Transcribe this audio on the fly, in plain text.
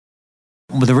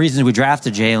Well, the reasons we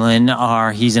drafted Jalen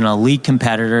are he's an elite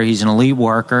competitor, he's an elite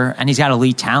worker, and he's got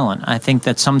elite talent. I think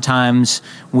that sometimes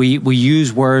we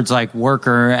use words like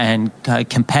worker and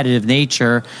competitive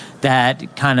nature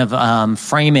that kind of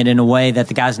frame it in a way that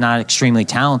the guy's not extremely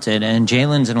talented. And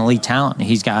Jalen's an elite talent.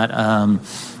 He's got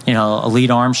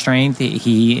elite arm strength.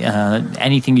 He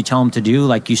anything you tell him to do,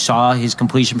 like you saw his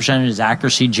completion percentage, his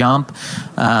accuracy jump.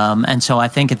 And so I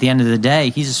think at the end of the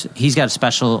day, he's got a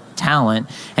special talent,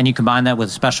 and you combine that with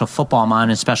a special football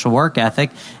mind and special work ethic,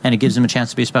 and it gives him a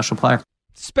chance to be a special player.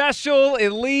 Special,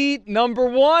 elite, number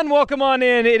one. Welcome on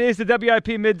in. It is the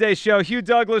WIP Midday Show. Hugh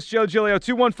Douglas, Joe Giglio,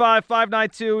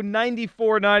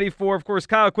 215-592-9494. Of course,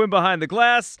 Kyle Quinn behind the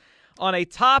glass on a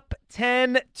Top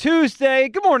 10 Tuesday.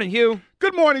 Good morning, Hugh.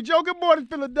 Good morning, Joe. Good morning,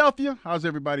 Philadelphia. How's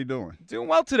everybody doing? Doing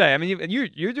well today. I mean,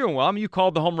 you're doing well. I mean, you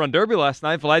called the home run derby last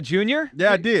night, Vlad Jr.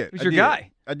 Yeah, I did. Who's your guy?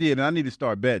 I did, and I need to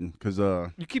start betting because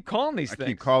you keep calling these things. I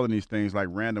keep calling these things like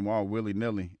random, all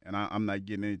willy-nilly, and I'm not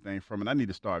getting anything from it. I need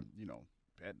to start,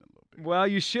 betting a little bit. Well,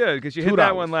 you should, because you hit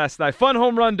that one last night. Fun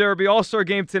home run derby, all-star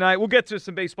game tonight. We'll get to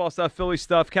some baseball stuff, Philly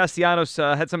stuff. Castellanos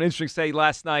had something interesting to say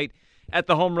last night at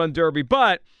the home run derby.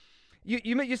 But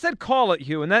you said call it,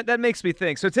 Hugh, and that makes me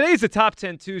think. So today's the Top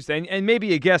 10 Tuesday, and maybe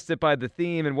you guessed it by the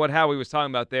theme and what Howie was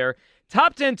talking about there.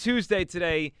 Top 10 Tuesday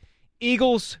today,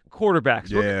 Eagles quarterbacks.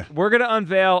 Yeah. We're going to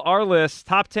unveil our list,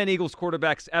 top 10 Eagles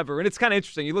quarterbacks ever. And it's kind of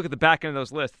interesting. You look at the back end of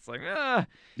those lists. It's like,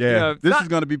 this is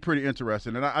going to be pretty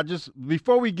interesting. And I just,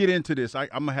 before we get into this, I'm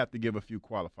going to have to give a few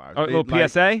qualifiers. A little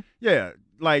PSA? Yeah.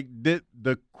 Like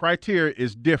the criteria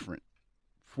is different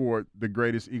for the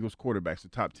greatest Eagles quarterbacks, the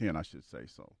top 10, I should say.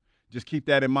 So just keep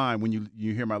that in mind when you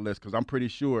hear my list, because I'm pretty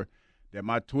sure that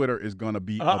my Twitter is going to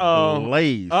be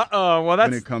ablaze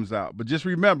when it comes out. But just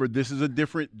remember, this is a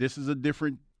different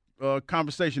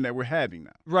conversation that we're having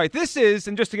now. Right. This is,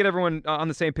 and just to get everyone on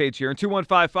the same page here, and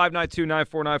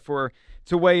 215-592-9494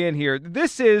 to weigh in here,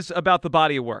 this is about the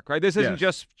body of work, right? This isn't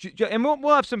just, and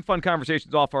we'll have some fun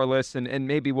conversations off our lists, and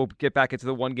maybe we'll get back into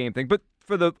the one-game thing. But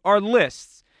for our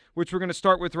lists, which we're going to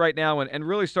start with right now, and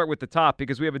really start with the top,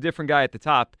 because we have a different guy at the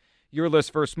top, your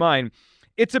list versus mine.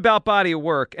 It's about body of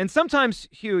work. And sometimes,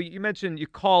 Hugh, you mentioned you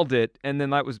called it, and then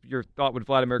that was your thought with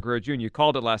Vladimir Guerrero Jr. You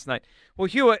called it last night. Well,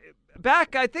 Hugh,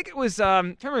 back, I think it was, I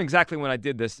can't remember exactly when I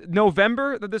did this,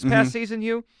 November of this past season,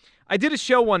 Hugh. I did a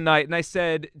show one night, and I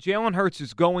said, Jalen Hurts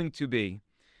is going to be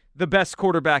the best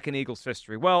quarterback in Eagles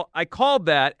history. Well, I called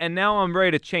that, and now I'm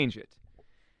ready to change it.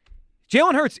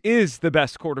 Jalen Hurts is the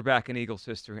best quarterback in Eagles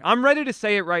history. I'm ready to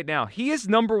say it right now. He is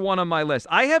number one on my list.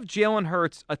 I have Jalen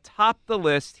Hurts atop the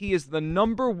list. He is the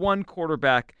number one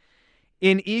quarterback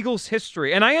in Eagles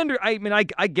history. And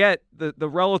I get the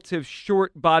relative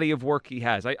short body of work he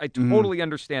has. I totally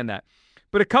understand that.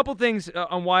 But a couple things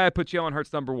on why I put Jalen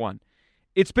Hurts number one.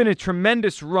 It's been a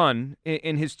tremendous run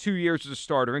in his 2 years as a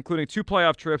starter, including 2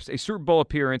 playoff trips, a Super Bowl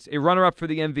appearance, a runner-up for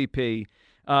the MVP.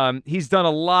 He's done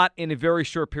a lot in a very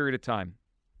short period of time.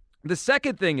 The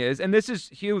second thing is, and this is,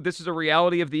 Hugh, this is a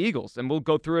reality of the Eagles, and we'll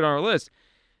go through it on our list.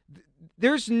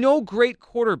 There's no great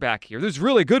quarterback here. There's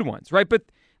really good ones, right? But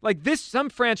like this, some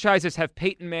franchises have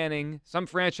Peyton Manning, some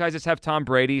franchises have Tom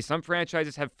Brady, some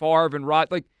franchises have Favre and Rod.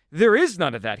 Like there is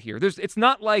none of that here. It's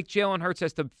not like Jalen Hurts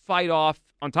has to fight off,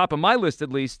 on top of my list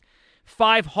at least,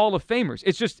 5 Hall of Famers.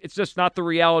 It's just not the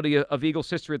reality of Eagles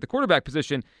history at the quarterback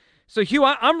position. So, Hugh,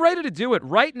 I'm ready to do it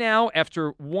right now after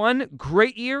one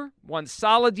great year, one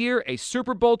solid year, a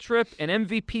Super Bowl trip, an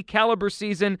MVP caliber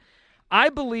season. I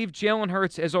believe Jalen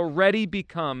Hurts has already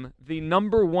become the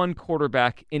number one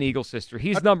quarterback in Eagles history.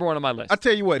 He's number one on my list. I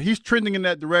tell you what, he's trending in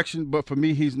that direction, but for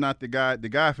me, he's not the guy. The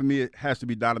guy for me has to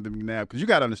be Donovan McNabb, because you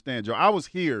got to understand, Joe, I was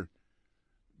here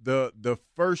the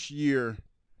first year.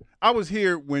 I was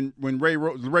here when Ray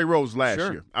Rose last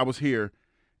year. I was here,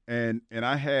 and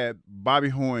I had Bobby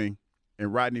Hoying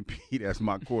and Rodney Peete as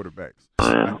my quarterbacks.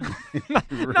 Not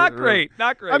great.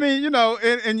 I mean,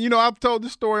 and I've told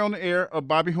this story on the air of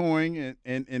Bobby Hoying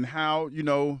and how,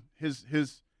 his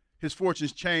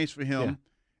fortunes changed for him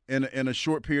in a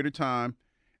short period of time.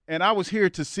 And I was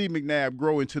here to see McNabb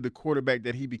grow into the quarterback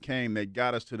that he became that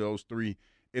got us to those 3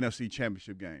 NFC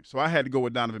Championship games. So I had to go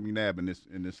with Donovan McNabb in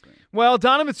this thing. Well,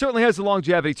 Donovan certainly has the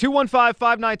longevity.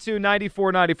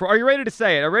 215-592-9494. Are you ready to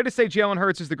say it? Are you ready to say Jalen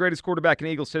Hurts is the greatest quarterback in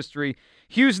Eagles history?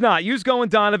 Hugh's not. Hugh's going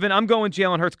Donovan. I'm going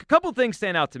Jalen Hurts. A couple things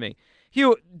stand out to me.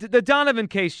 Hugh, the Donovan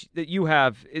case that you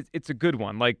have, it's a good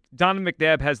one. Like, Donovan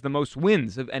McNabb has the most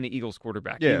wins of any Eagles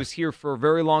quarterback. Yeah. He was here for a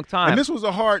very long time. And this was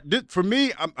for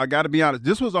me, I got to be honest,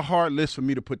 this was a hard list for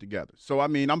me to put together. So, I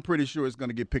mean, I'm pretty sure it's going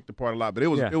to get picked apart a lot, but it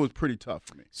was pretty tough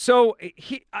for me. So,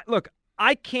 look,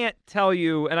 I can't tell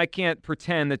you, and I can't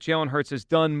pretend that Jalen Hurts has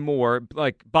done more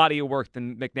like body of work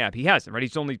than McNabb. He hasn't, right?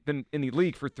 He's only been in the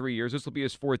league for 3 years. This will be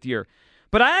his 4th year.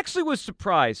 But I actually was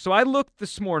surprised. So I looked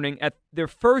this morning at their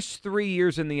first 3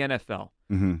 years in the NFL.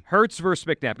 Hurts versus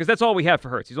McNabb, because that's all we have for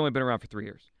Hurts. He's only been around for 3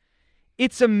 years.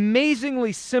 It's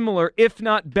amazingly similar, if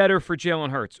not better, for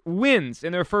Jalen Hurts. Wins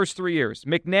in their first 3 years.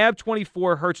 McNabb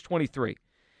 24, Hurts 23.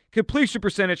 Completion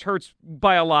percentage Hurts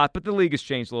by a lot, but the league has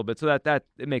changed a little bit, so that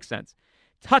it makes sense.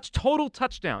 Total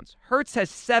touchdowns. Hurts has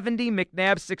 70,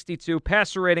 McNabb 62.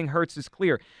 Passer rating, Hurts is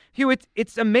clear. Hugh,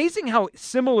 it's amazing how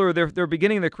similar they're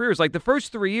beginning their careers. Like the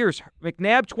first 3 years,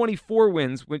 McNabb 24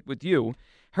 wins with you,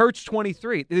 Hurts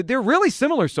 23. They're really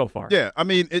similar so far. Yeah, I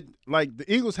mean, the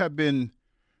Eagles have been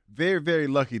very, very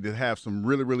lucky to have some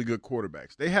really, really good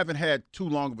quarterbacks. They haven't had too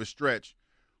long of a stretch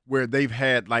where they've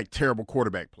had terrible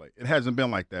quarterback play. It hasn't been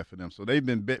like that for them. So they've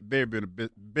been very, very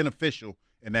beneficial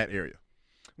in that area.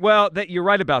 Well, you're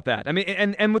right about that. I mean,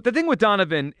 and with the thing with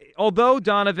Donovan, although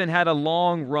Donovan had a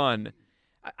long run,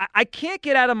 I can't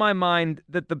get out of my mind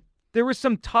that there were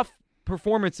some tough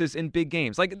performances in big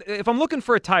games. Like if I'm looking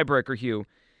for a tiebreaker, Hugh,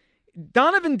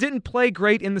 Donovan didn't play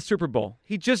great in the Super Bowl.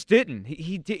 He just didn't.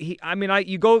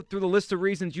 You go through the list of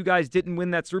reasons you guys didn't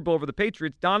win that Super Bowl over the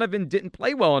Patriots. Donovan didn't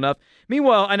play well enough.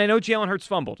 Meanwhile, and I know Jalen Hurts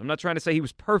fumbled. I'm not trying to say he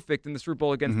was perfect in the Super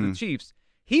Bowl against the Chiefs.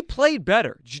 He played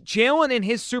better. Jalen in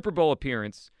his Super Bowl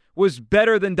appearance was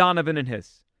better than Donovan in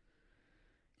his.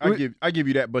 I give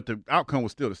you that, but the outcome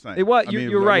was still the same. It was.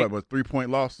 You're right. It was a 3-point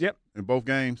loss. Yep. In both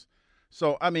games.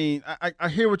 So I mean, I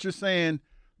hear what you're saying.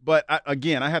 But, I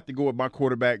have to go with my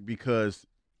quarterback because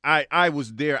I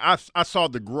was there. I saw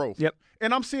the growth. Yep.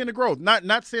 And I'm seeing the growth.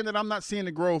 Not saying that I'm not seeing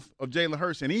the growth of Jalen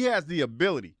Hurts. And he has the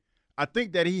ability. I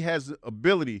think that he has the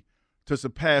ability to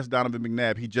surpass Donovan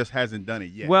McNabb. He just hasn't done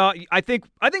it yet. Well, I think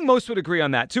most would agree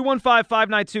on that.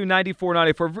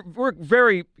 215-592-9494. We're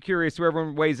very curious who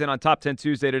everyone weighs in on Top 10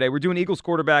 Tuesday today. We're doing Eagles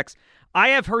quarterbacks. I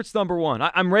have Hurts number one.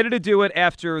 I'm ready to do it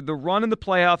after the run in the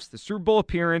playoffs, the Super Bowl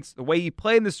appearance, the way he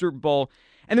played in the Super Bowl.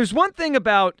 And there's one thing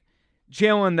about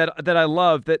Jalen that I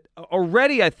love that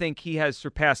already I think he has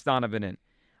surpassed Donovan in.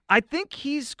 I think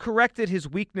he's corrected his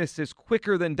weaknesses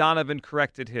quicker than Donovan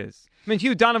corrected his. I mean,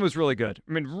 Hugh, Donovan was really good.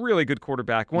 I mean, really good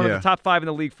quarterback. One of the top 5 in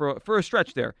the league for a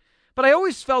stretch there. But I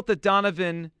always felt that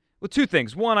Donovan, well, two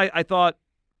things. One, I thought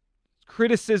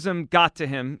criticism got to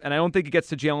him, and I don't think it gets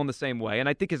to Jalen the same way. And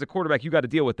I think as a quarterback, you got to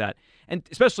deal with that, and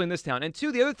especially in this town. And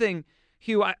two, the other thing,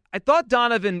 Hugh, I thought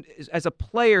Donovan, as a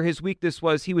player, his weakness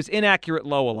was he was inaccurate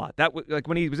low a lot. That like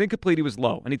when he was incomplete, he was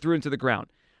low, and he threw it into the ground.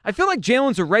 I feel like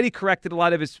Jalen's already corrected a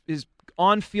lot of his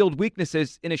on-field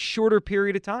weaknesses in a shorter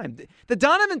period of time. The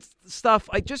Donovan stuff,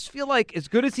 I just feel like as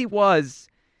good as he was,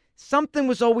 something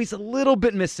was always a little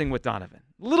bit missing with Donovan.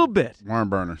 A little bit. Worm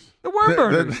burners. The worm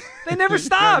burners. They never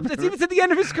stopped. It's even to the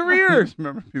end of his career.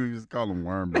 Remember people used to call them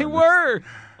worm burners. They were.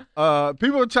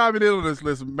 People are chiming in on this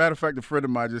list. Matter of fact, a friend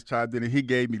of mine just chimed in and he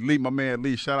gave me Lee, my man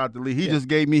Lee. Shout out to Lee. He just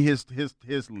gave me his list.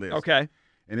 Okay.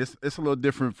 And it's a little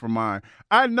different from mine.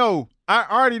 I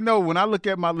already know when I look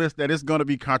at my list that it's going to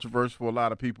be controversial for a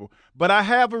lot of people. But I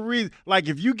have a reason. Like,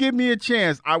 if you give me a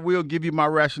chance, I will give you my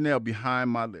rationale behind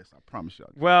my list. I promise y'all.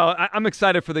 Well, I'm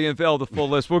excited for the unveil of the full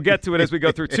list. We'll get to it as we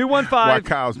go through. 215. Why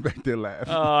Kyle's back there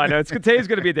laughing. Oh, I know. Today's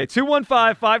going to be a day.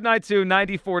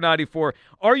 215-592-9494.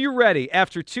 Are you ready,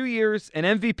 after 2 years, an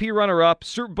MVP runner-up,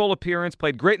 Super Bowl appearance,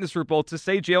 played great in the Super Bowl, to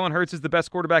say Jalen Hurts is the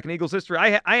best quarterback in Eagles history?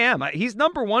 I am. He's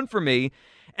number one for me.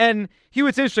 And, Hugh,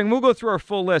 it's interesting. We'll go through our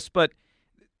full list, but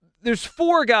there's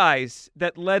 4 guys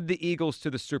that led the Eagles to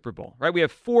the Super Bowl, right? We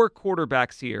have 4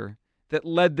 quarterbacks here that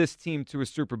led this team to a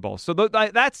Super Bowl. So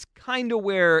that's kind of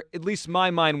where at least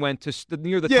my mind went to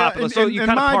near the top of the list. So you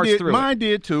kind of parse through it. Mine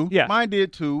did too. Yeah. Mine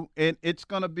did too. And it's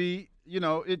going to be,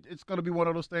 it's going to be one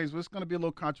of those things where it's going to be a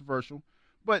little controversial.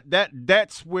 But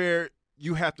that's where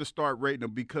you have to start rating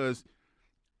them, because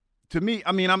to me,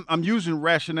 I mean, I'm using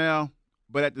rationale,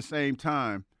 but at the same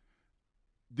time,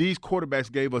 these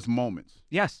quarterbacks gave us moments.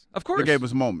 Yes, of course. They gave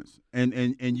us moments,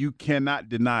 and you cannot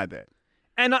deny that.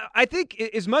 And I think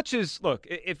as much as, look,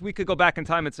 if we could go back in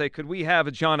time and say, could we have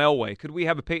a John Elway? Could we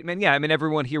have a Peyton Manning? Yeah, I mean,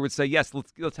 everyone here would say, yes,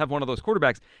 let's have one of those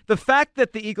quarterbacks. The fact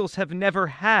that the Eagles have never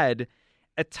had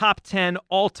a top 10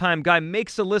 all-time guy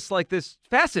makes a list like this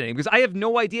fascinating, because I have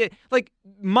no idea. Like,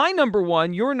 my number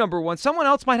one, your number one, someone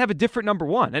else might have a different number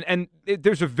one. And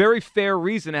there's a very fair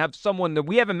reason to have someone that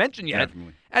we haven't mentioned yet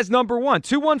as number one.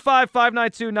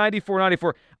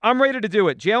 215-592-9494. I'm ready to do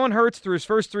it. Jalen Hurts, through his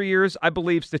first 3 years, I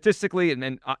believe statistically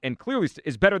and clearly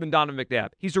is better than Donovan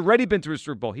McNabb. He's already been to a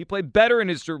Super Bowl. He played better in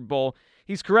his Super Bowl.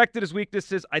 He's corrected his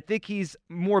weaknesses. I think he's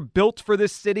more built for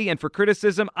this city and for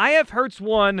criticism. I have Hurts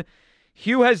one.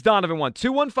 Hugh has Donovan 1.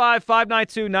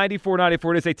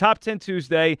 215-592-9494. It is a Top 10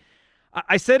 Tuesday.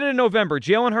 I said it in November.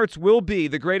 Jalen Hurts will be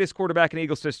the greatest quarterback in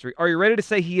Eagles history. Are you ready to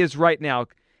say he is right now?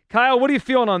 Kyle, what are you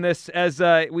feeling on this as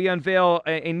we unveil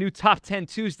a new Top 10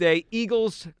 Tuesday,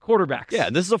 Eagles quarterbacks? Yeah,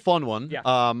 this is a fun one. Yeah.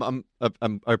 I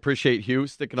appreciate Hugh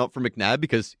sticking up for McNabb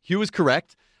because Hugh is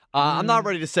correct. I'm not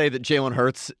ready to say that Jalen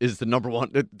Hurts is the number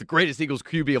one, the greatest Eagles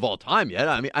QB of all time yet.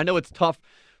 I mean, I know it's tough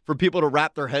for people to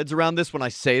wrap their heads around this when I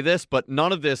say this, but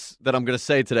none of this that I'm going to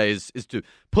say today is to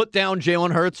put down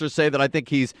Jalen Hurts or say that I think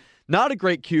he's not a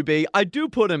great QB. I do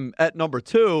put him at number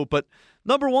 2, but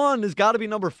number 1 has got to be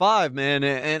number 5, man.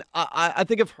 And I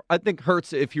think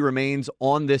Hurts, if he remains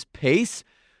on this pace,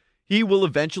 he will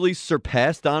eventually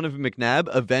surpass Donovan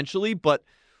McNabb eventually. But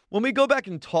when we go back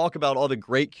and talk about all the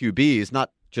great QBs,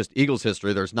 not just Eagles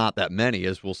history, there's not that many,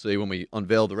 as we'll see when we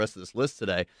unveil the rest of this list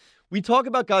today. We talk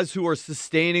about guys who are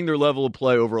sustaining their level of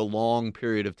play over a long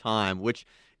period of time, which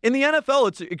in the NFL,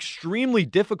 it's extremely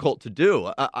difficult to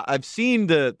do. I've seen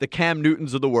the Cam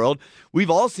Newtons of the world. We've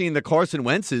all seen the Carson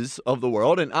Wentzes of the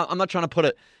world, and I'm not trying to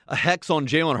put a hex on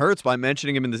Jalen Hurts by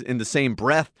mentioning him in the same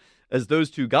breath as those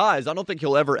two guys. I don't think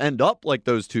he'll ever end up like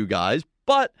those two guys,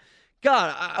 but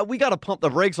God, we got to pump the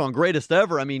brakes on greatest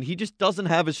ever. I mean, he just doesn't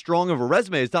have as strong of a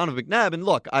resume as Donovan McNabb. And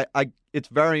look, it's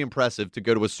very impressive to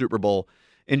go to a Super Bowl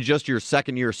in just your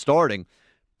second year starting.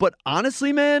 But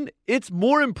honestly, man, it's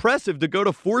more impressive to go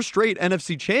to 4 straight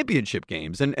NFC championship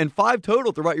games and 5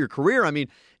 total throughout your career. I mean,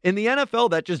 in the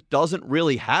NFL, that just doesn't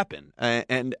really happen.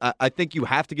 And I think you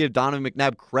have to give Donovan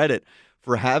McNabb credit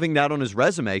for having that on his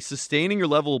resume. Sustaining your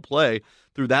level of play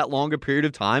through that long a period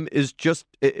of time is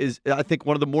I think,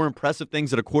 one of the more impressive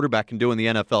things that a quarterback can do in the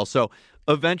NFL. So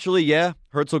eventually, yeah,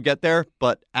 Hurts will get there.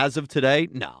 But as of today,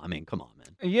 no. I mean, come on,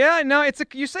 man. Yeah, no,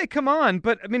 you say come on,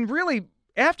 but I mean, really,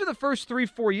 after the first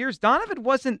 3-4 years, Donovan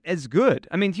wasn't as good.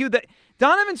 I mean, Hugh,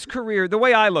 Donovan's career, the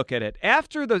way I look at it,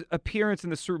 after the appearance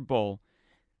in the Super Bowl,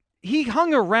 he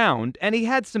hung around and he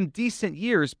had some decent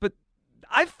years, but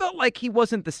I felt like he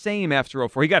wasn't the same after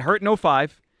 2004. He got hurt in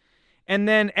 2005. And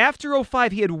then after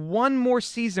 2005, he had one more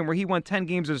season where he won 10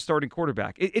 games as a starting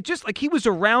quarterback. It just like he was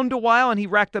around a while and he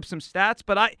racked up some stats,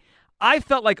 but I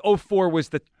felt like 2004 was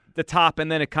the top,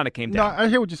 and then it kind of came down. No, I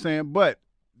hear what you're saying, but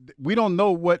we don't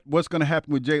know what's going to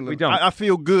happen with Jalen. We don't. I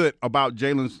feel good about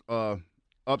Jalen's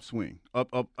upswing,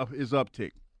 up his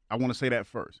uptick. I want to say that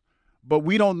first. But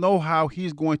we don't know how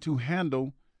he's going to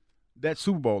handle that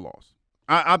Super Bowl loss.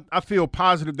 I feel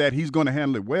positive that he's going to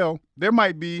handle it well. There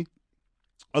might be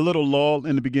a little lull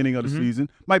in the beginning of the season.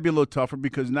 Might be a little tougher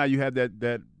because now you have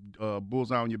that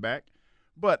bullseye on your back.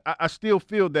 But I still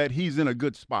feel that he's in a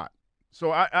good spot.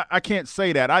 So I can't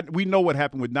say that. We know what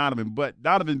happened with Donovan, but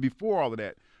Donovan, before all of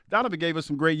that, Donovan gave us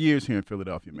some great years here in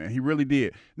Philadelphia, man. He really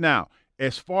did. Now,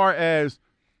 as far as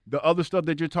the other stuff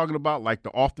that you're talking about, like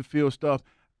the off-the-field stuff,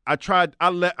 I kind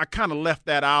of left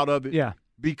that out of it. Yeah.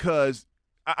 Because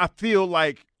I feel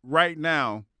like right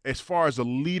now, as far as a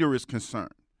leader is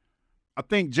concerned, I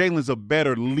think Jalen's a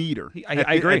better leader.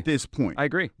 I agree. At this point. I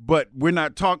agree. But we're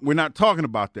not talking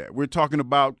about that. We're talking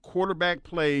about quarterback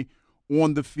play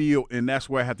on the field, and that's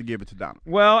where I have to give it to Donovan.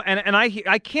 Well, and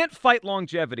I can't fight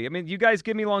longevity. I mean, you guys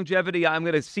give me longevity, I'm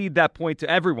going to cede that point to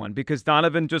everyone because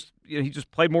Donovan he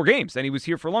just played more games and he was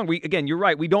here for long. Again, you're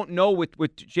right. We don't know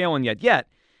with Jalen yet.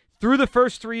 Through the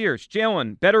first 3 years,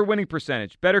 Jalen, better winning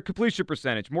percentage, better completion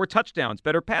percentage, more touchdowns,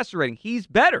 better passer rating. He's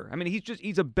better. I mean,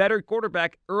 he's a better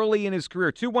quarterback early in his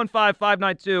career.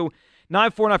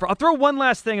 215-592-9494. I'll throw one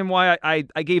last thing in why I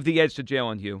gave the edge to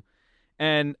Jalen, Hugh.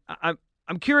 And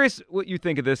I'm curious what you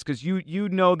think of this because you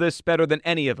know this better than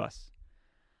any of us.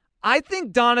 I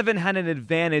think Donovan had an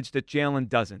advantage that Jalen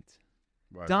doesn't.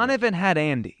 Right. Donovan had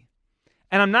Andy.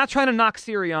 And I'm not trying to knock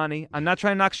Sirianni. I'm not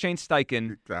trying to knock Shane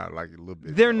Steichen. Like a little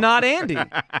bit. They're not Andy.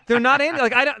 They're not Andy.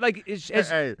 Like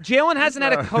Jalen hasn't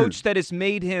had a coach that has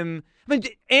made him. I mean,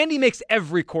 Andy makes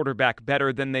every quarterback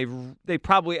better than they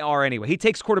probably are anyway. He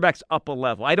takes quarterbacks up a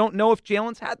level. I don't know if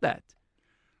Jalen's had that.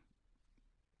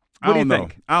 What do you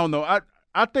think? I don't know.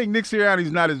 I think Nick Sirianni's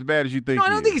not as bad as you think. No, I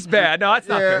don't think he's bad. No, that's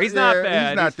not fair. He's not bad.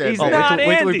 He's not that he's bad. not Andy.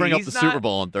 Wait till we bring up He's the not, Super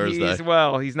Bowl on Thursday.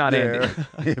 He's not Andy.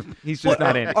 He's just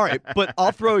not Andy. All right, but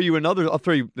I'll throw you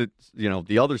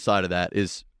the other side of that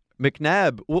is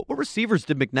McNabb. What receivers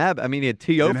did McNabb? I mean, he had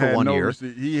T.O. for 1 year.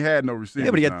 He had no receivers.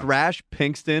 Yeah, but he had Thrash,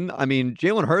 Pinkston. I mean,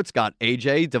 Jalen Hurts got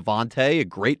A.J., Devontae, a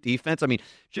great defense. I mean,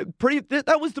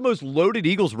 That was the most loaded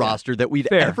Eagles roster that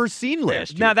we'd ever seen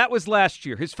last year. Now, that was last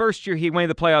year. His first year, he went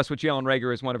to the playoffs with Jalen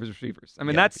Reagor as one of his receivers. I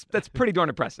mean, that's pretty darn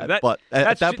impressive. But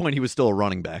at that point, he was still a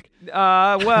running back.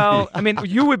 Well, I mean,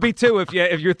 you would be too if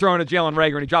you're throwing a Jalen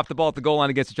Reagor and he dropped the ball at the goal line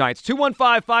against the Giants.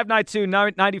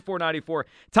 215-592-9494.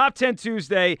 Top 10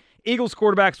 Tuesday, Eagles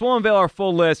quarterbacks. We'll unveil our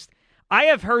full list. I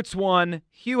have Hurts 1.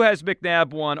 Hugh has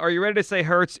McNabb 1. Are you ready to say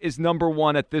Hurts is number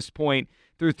 1 at this point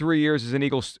through 3 years as an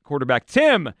Eagles quarterback?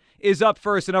 Tim is up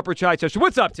first in Upper Chichester.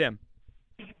 What's up, Tim?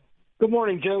 Good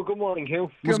morning, Joe. Good morning, Hugh.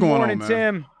 What's Good going morning, on, man?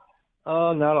 Tim.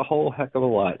 Not a whole heck of a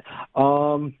lot.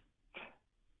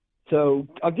 So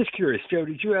I'm just curious, Joe,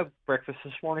 did you have breakfast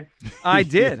this morning? I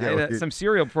did. I had some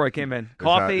cereal before I came in.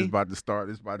 Coffee. It's about to start.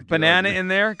 It's about to get Banana ugly. in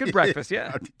there. Good breakfast,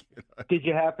 yeah. Did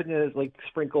you happen to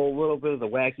sprinkle a little bit of the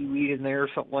wacky weed in there or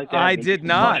something like that? I did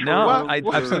not. No,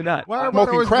 absolutely not. Why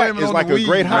everybody always blaming on the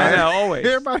weed? I know, always.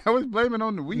 Everybody always blaming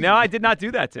on the weed. No, I did not do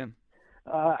that, Tim.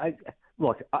 I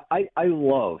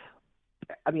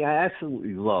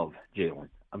absolutely love Jalen.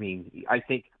 I mean, I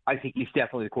think he's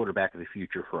definitely the quarterback of the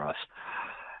future for us.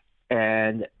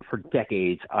 And for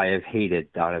decades, I have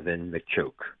hated Donovan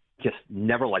McChoke. Just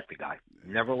never liked the guy.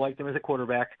 Never liked him as a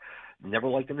quarterback. Never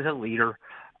liked him as a leader.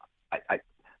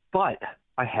 But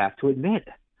I have to admit,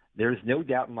 there's no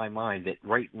doubt in my mind that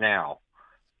right now,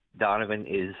 Donovan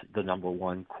is the number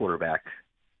 1 quarterback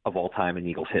of all time in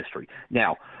Eagles history.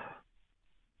 Now,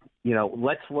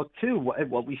 let's look, too, at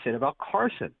what we said about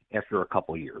Carson after a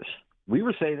couple years. We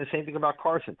were saying the same thing about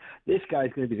Carson. This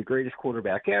guy's going to be the greatest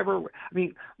quarterback ever. I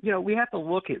mean, we have to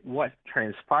look at what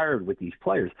transpired with these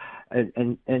players.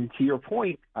 And to your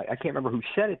point, I can't remember who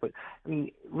said it, but, I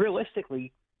mean,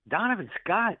 realistically, Donovan's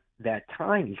got that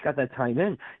time. He's got that time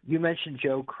in. You mentioned,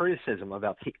 Joe, criticism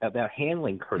about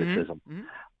handling criticism. Mm-hmm.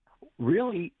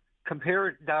 Really,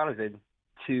 compare Donovan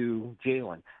to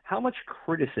Jalen. How much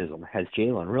criticism has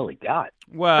Jalen really got?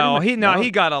 Well, he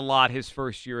got a lot his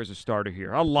first year as a starter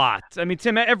here. A lot. I mean,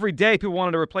 Tim, every day people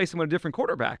wanted to replace him with a different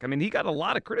quarterback. I mean, he got a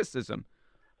lot of criticism.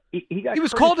 He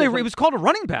was called a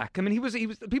running back. I mean, he was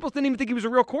people didn't even think he was a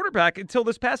real quarterback until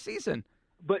this past season.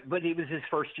 But it was his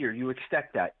first year. You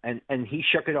expect that, and he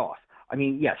shook it off. I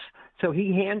mean, yes. So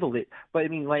he handled it. But I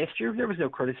mean, last year there was no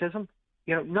criticism.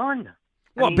 None.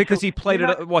 Well, because he played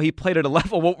at a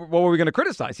level. What were we going to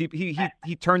criticize? He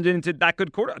turned it into that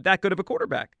good of a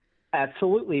quarterback.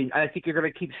 Absolutely. I think you're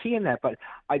going to keep seeing that. But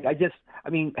I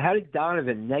mean, how did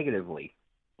Donovan negatively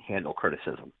handle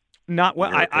criticism? Not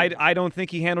well. I don't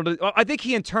think he handled it. I think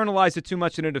he internalized it too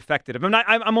much and it affected him.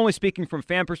 I'm only speaking from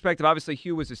fan perspective. Obviously,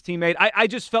 Hugh was his teammate. I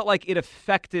just felt like it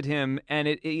affected him, and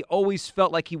he always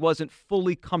felt like he wasn't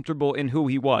fully comfortable in who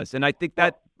he was, and I think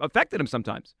that affected him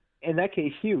sometimes. In that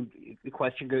case, Hugh, the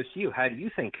question goes to you. How do you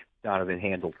think Donovan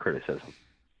handled criticism?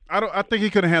 I think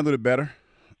he could have handled it better.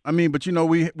 I mean, but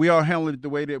we all handle it the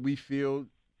way that we feel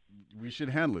we should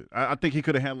handle it. I think he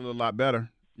could have handled it a lot better.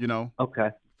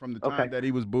 Okay. From the time that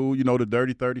he was booed, the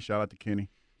dirty 30. Shout out to Kenny.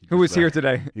 Who was here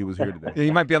today? He was here today. Yeah, he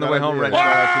might be on the way home right now.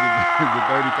 Shout out to the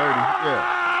dirty 30.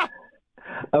 Yeah.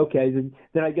 Okay,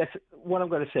 then I guess what I'm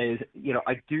going to say is,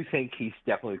 I do think he's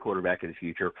definitely a quarterback of the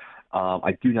future.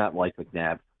 I do not like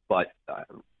McNabb. But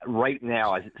right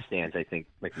now, as it stands, I think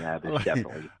McNabb is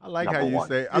definitely. I like number how you one.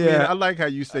 say. I like how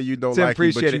you say you don't Tim, like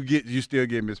him, but appreciate you still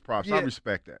give him his props. Yeah. I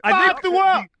respect that.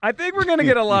 I think we're going to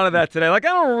get a lot of that today. I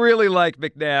don't really like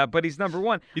McNabb, but he's number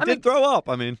 1. He did throw up.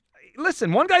 I mean,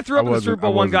 listen, one guy threw up in the Super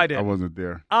Bowl, one guy did. I wasn't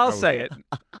there. I'll say it.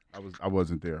 I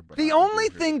wasn't there. But The only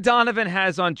thing Donovan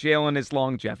has on Jalen is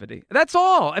longevity. That's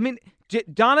all. I mean,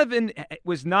 Donovan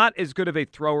was not as good of a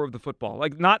thrower of the football,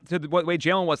 not to the way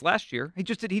Jalen was last year. He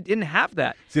didn't have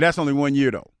that. See, that's only 1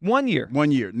 year though. 1 year.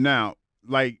 1 year. Now,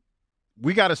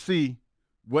 we got to see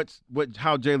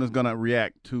how Jalen's going to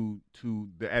react to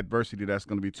the adversity that's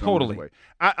going to be thrown his way.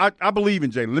 I believe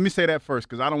in Jalen. Let me say that first,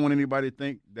 because I don't want anybody to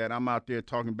think that I'm out there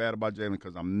talking bad about Jalen,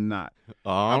 because I'm not.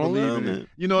 I believe in it.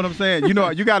 You know what I'm saying? You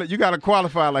got to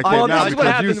qualify like that. Well, now, that's what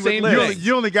happens with Liz.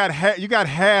 you only got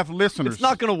half listeners. it's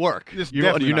not going to work. You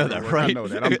know that, right? I know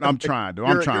that. I'm trying to.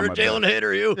 I'm trying. You're a Jalen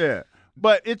hater, you. Yeah,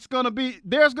 but there's going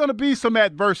to be some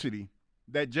adversity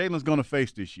that Jalen's going to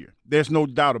face this year. There's no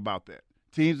doubt about that.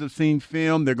 Teams have seen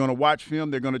film. They're going to watch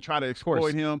film. They're going to try to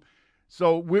exploit him.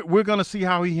 So we're going to see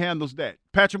how he handles that.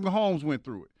 Patrick Mahomes went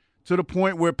through it to the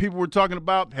point where people were talking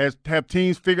about have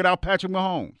teams figured out Patrick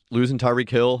Mahomes. Losing Tyreek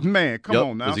Hill. Man, come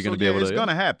on now. Is he going to be able to? It's going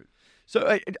to happen.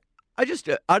 So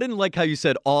I didn't like how you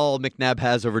said all McNabb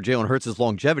has over Jalen Hurts is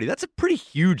longevity. That's a pretty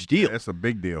huge deal. Yeah, that's a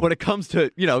big deal. When it comes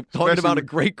to, talking about a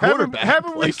great quarterback.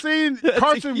 Haven't we seen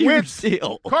Carson Wentz?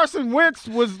 Deal. Carson Wentz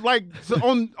was like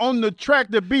on the track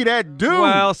to be that dude.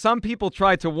 Well, some people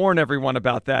tried to warn everyone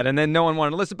about that, and then no one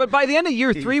wanted to listen. But by the end of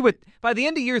year three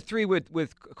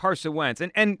with Carson Wentz,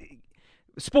 and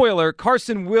spoiler,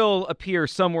 Carson will appear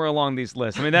somewhere along these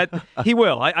lists. I mean, that he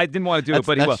will. I didn't want to do it,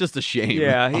 but he will. That's just a shame.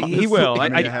 Yeah, he will.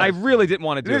 I really didn't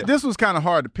want to do it. This was kind of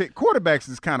hard to pick. Quarterbacks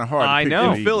is kind of hard to pick. I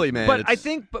know. Philly, man. But I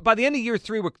think by the end of year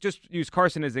three, we'll just use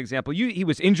Carson as an example. He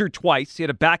was injured twice. He had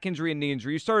a back injury and knee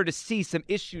injury. You started to see some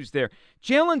issues there.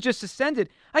 Jalen just ascended.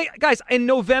 Guys, in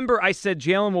November, I said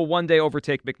Jalen will one day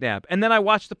overtake McNabb. And then I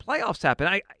watched the playoffs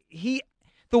happen.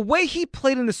 The way he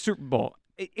played in the Super Bowl,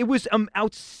 it was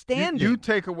outstanding. You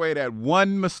take away that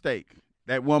one mistake,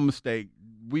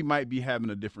 we might be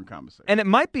having a different conversation. And it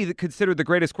might be considered the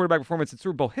greatest quarterback performance in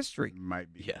Super Bowl history.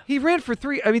 Might be. Yeah. He ran for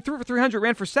 300,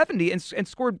 ran for 70, and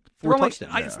scored 4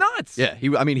 touchdowns. It's nuts. Yeah, he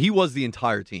was the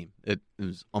entire team. It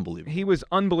was unbelievable. He was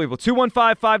unbelievable.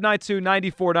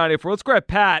 215-592-9494. Let's grab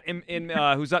Pat in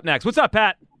who's up next. What's up,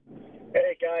 Pat?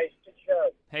 Hey, guys. Good show.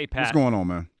 Hey, Pat. What's going on,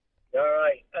 man? All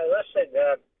right. Listen,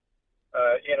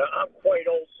 I'm quite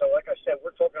old, so like I said,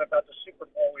 we're talking about the Super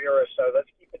Bowl era, so let's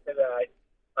keep it to that.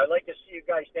 I'd like to see you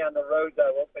guys down the road,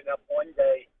 though, open up one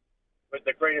day with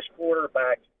the greatest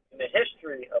quarterback in the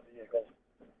history of the Eagles.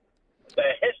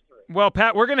 The history. Well,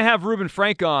 Pat, we're going to have Reuben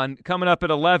Frank on coming up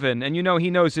at 11, and he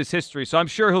knows his history, so I'm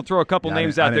sure he'll throw a couple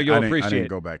names out there you'll appreciate. I didn't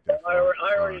go back there. I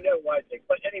already know what I think.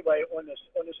 But anyway, on the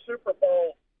Super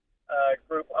Bowl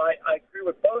group, I agree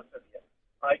with both of you.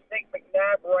 I think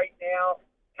McNabb right now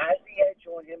has the edge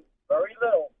on him. Very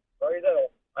little.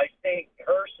 I think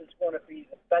Hurst is going to be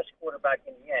the best quarterback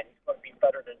in the end. He's going to be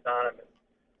better than Donovan.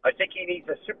 I think he needs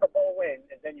a Super Bowl win,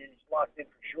 and then he's locked in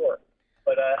for sure.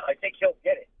 But I think he'll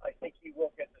get it. I think he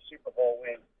will get the Super Bowl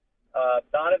win.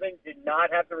 Donovan did not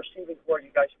have the receiving core.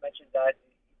 You guys mentioned that.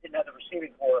 He didn't have the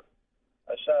receiving core.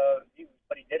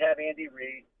 But he did have Andy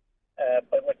Reid.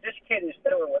 But what this kid is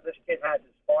doing, what this kid has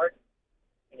is heart,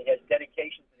 and he has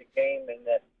dedication to the game, and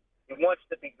he wants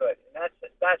to be good. And that's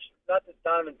not that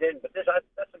Donovan didn't, but that's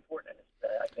important,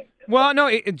 I think. Well, no,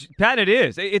 Pat, it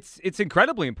is. It's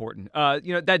incredibly important.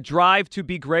 That drive to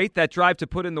be great, that drive to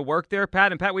put in the work there,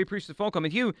 Pat. And Pat, we appreciate the phone call. I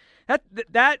mean, Hugh,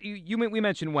 we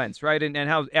mentioned Wentz, right? And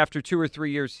how after 2 or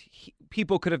 3 years,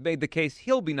 people could have made the case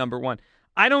he'll be number one.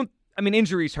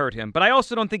 Injuries hurt him, but I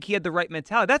also don't think he had the right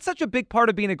mentality. That's such a big part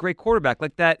of being a great quarterback,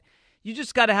 like that. You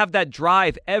just got to have that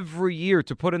drive every year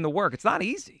to put in the work. It's not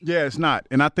easy. Yeah, it's not.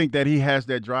 And I think that he has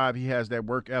that drive. He has that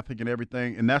work ethic and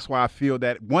everything. And that's why I feel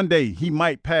that one day he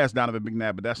might pass Donovan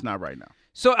McNabb, but that's not right now.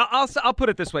 So I'll put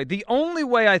it this way. The only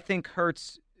way I think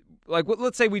Hurts, like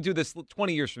let's say we do this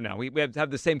 20 years from now. We have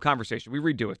the same conversation. We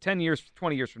redo it 10 years,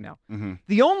 20 years from now. Mm-hmm.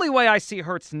 The only way I see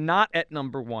Hurts not at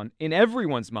number one in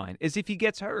everyone's mind is if he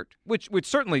gets hurt, which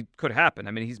certainly could happen.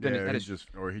 I mean, he's been he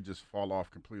just fall off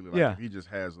completely. Like yeah. He just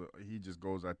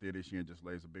goes out there this year and just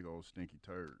lays a big old stinky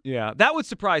turd. Yeah, that would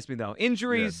surprise me though.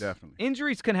 Injuries, definitely.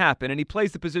 Injuries can happen, and he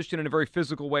plays the position in a very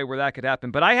physical way where that could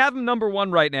happen. But I have him number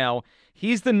one right now.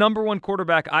 He's the number one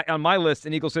quarterback on my list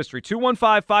in Eagles history.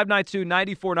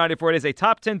 215-592-9494. It is a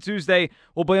Top 10 Tuesday.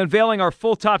 We'll be unveiling our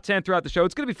full Top 10 throughout the show.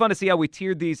 It's going to be fun to see how we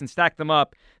tiered these and stacked them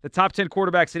up. The Top 10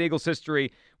 quarterbacks in Eagles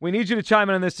history. We need you to chime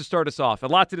in on this to start us off. A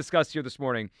lot to discuss here this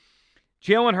morning.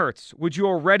 Jalen Hurts, would you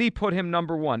already put him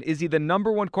number one? Is he the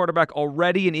number one quarterback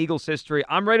already in Eagles history?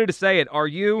 I'm ready to say it. Are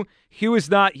you? Hugh is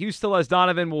not. Hugh still has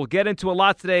Donovan. We'll get into a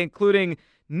lot today, including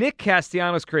Nick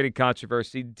Castellanos creating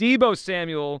controversy, Deebo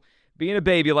Samuel being a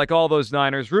baby like all those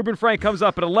Niners. Reuben Frank comes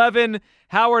up at 11.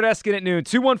 Howard Eskin at noon.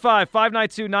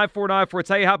 215-592-9494. It's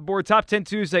how you hop aboard Top 10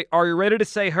 Tuesday. Are you ready to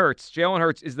say Hurts? Jalen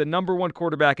Hurts is the number one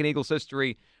quarterback in Eagles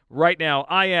history right now.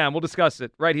 I am. We'll discuss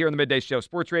it right here on the Midday Show.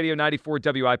 Sports Radio 94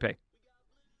 WIP.